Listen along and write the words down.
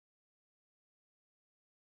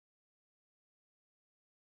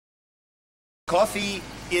Coffee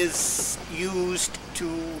is used to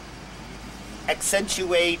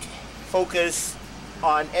accentuate focus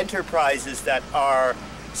on enterprises that are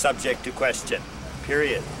subject to question.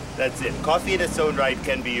 Period. That's it. Coffee in its own right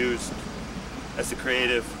can be used as a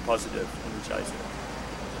creative, positive energizer.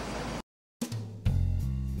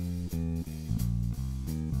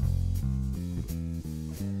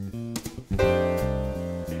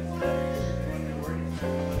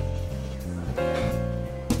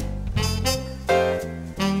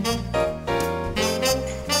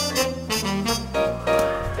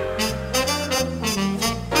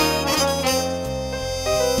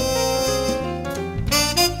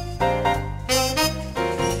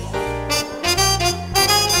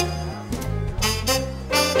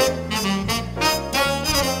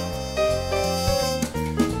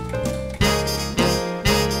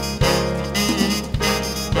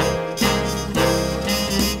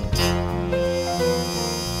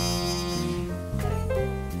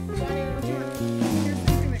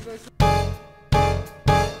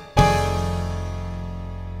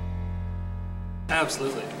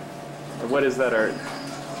 Absolutely. What is that art?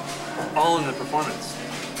 All in the performance.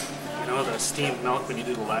 You know, the steamed milk when you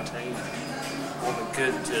do the latte, all the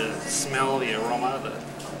good smell, the aroma,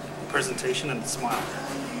 the presentation, and the smile.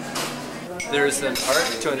 There's an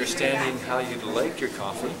art to understanding how you like your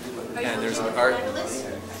coffee, and there's an art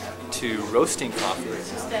to roasting coffee.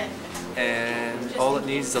 And all it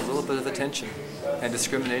needs is a little bit of attention and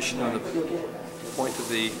discrimination on the point of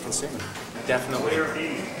the consumer.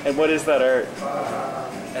 Definitely. And what is that art?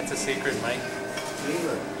 That's a secret, Mike.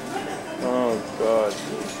 Oh, God.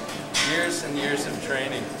 Years and years of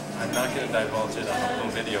training. I'm not going to divulge it on a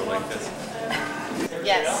little video like this.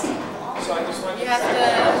 Yes. You have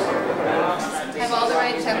to have all the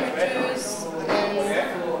right temperatures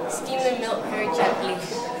and steam the milk very gently.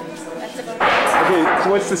 That's about it. Okay, so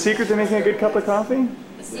what's the secret to making a good cup of coffee?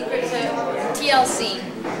 The secret to TLC.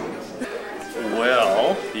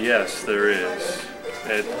 Well, yes, there is.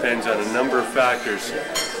 It depends on a number of factors.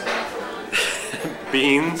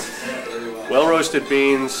 Beans, well-roasted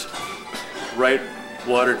beans, right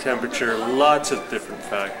water temperature, lots of different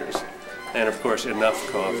factors. And of course, enough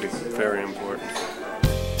coffee, very important.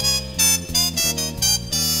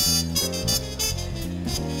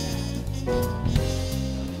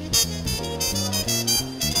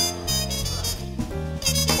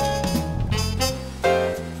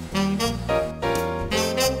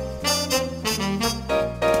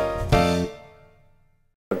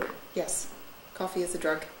 Yes, coffee is a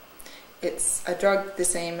drug. It's a drug the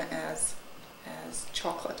same as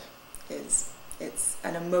chocolate is. It's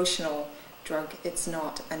an emotional drug. It's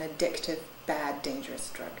not an addictive, bad, dangerous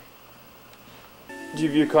drug. Do you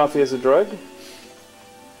view coffee as a drug?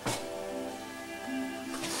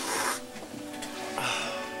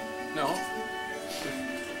 No.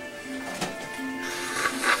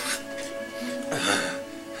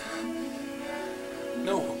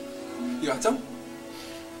 No. You got some?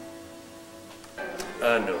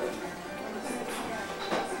 No.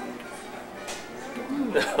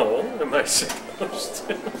 No, am I supposed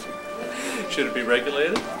to? Should it be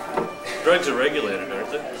regulated? Drugs are regulated,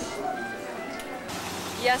 aren't they?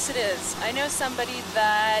 Yes, it is. I know somebody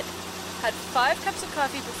that had 5 cups of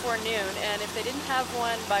coffee before noon, and if they didn't have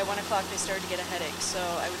one by 1 o'clock, they started to get a headache. So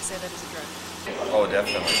I would say that is a drug. Oh,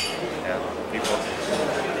 definitely. Yeah, people.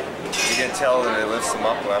 You can tell that it lifts them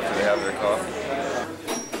up after they have their coffee.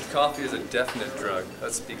 Coffee is a definite drug.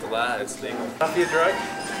 Let's be glad it's legal. Coffee a drug?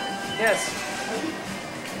 Yes.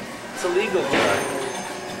 It's a legal drug.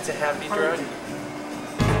 It's a happy drug.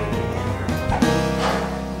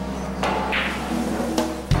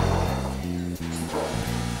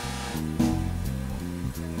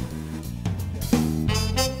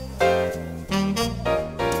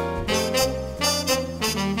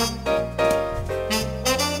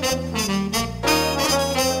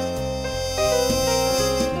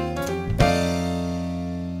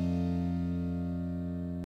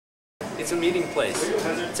 It's a meeting place.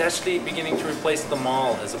 It's actually beginning to replace the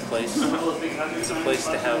mall as a place to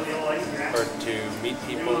have, or to meet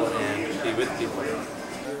people and be with people.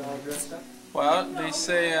 Well, they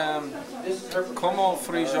say, "Como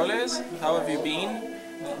frijoles? How have you been?"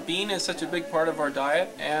 Bean is such a big part of our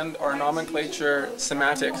diet and our nomenclature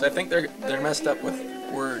semantics. I think they're messed up with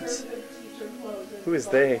words. Who is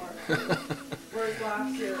they?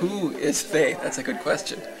 Who is they? That's a good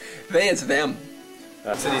question. They is them.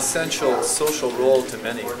 It's an essential social role to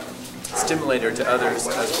many, stimulator to others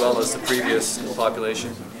as well as the previous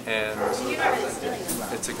population, and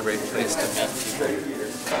it's a great place to meet people.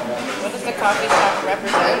 What does the coffee shop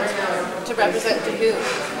represent? To represent to who?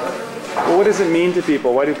 Well, what does it mean to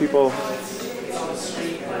people? Why do people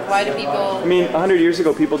Why do people... I mean, 100 years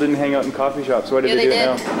ago, people didn't hang out in coffee shops. Why did they do it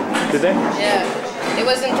now? Did they? Yeah. It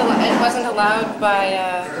wasn't allowed by...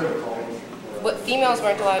 What females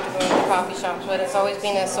weren't allowed to go into coffee shops, but it's always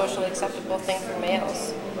been a socially acceptable thing for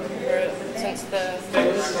males for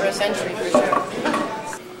a century, for sure.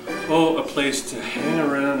 Oh, a place to hang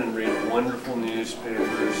around and read wonderful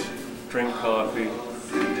newspapers, drink coffee,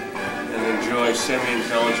 and enjoy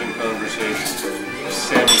semi-intelligent conversations.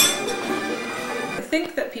 I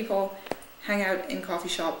think that people hang out in coffee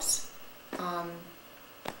shops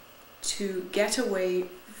to get away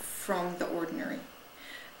from the ordinary.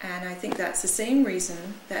 And I think that's the same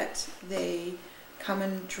reason that they come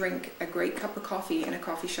and drink a great cup of coffee in a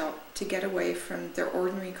coffee shop, to get away from their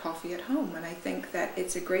ordinary coffee at home. And I think that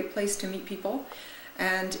it's a great place to meet people,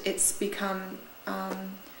 and it's become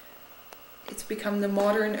the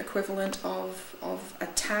modern equivalent of a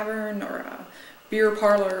tavern or a beer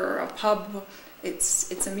parlor or a pub.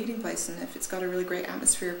 It's a meeting place, and if it's got a really great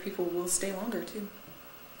atmosphere, people will stay longer too.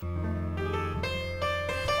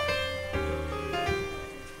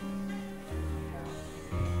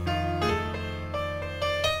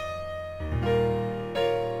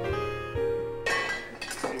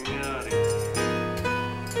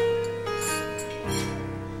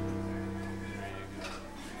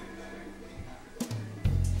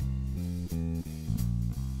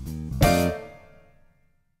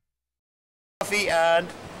 Coffee and...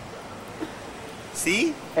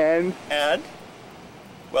 See? And?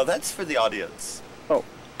 Well, that's for the audience. Oh.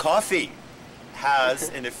 Coffee has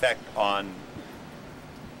an effect on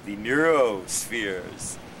the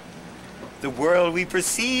neurospheres. The world we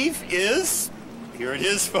perceive is, here it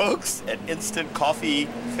is folks, an instant coffee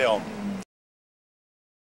film.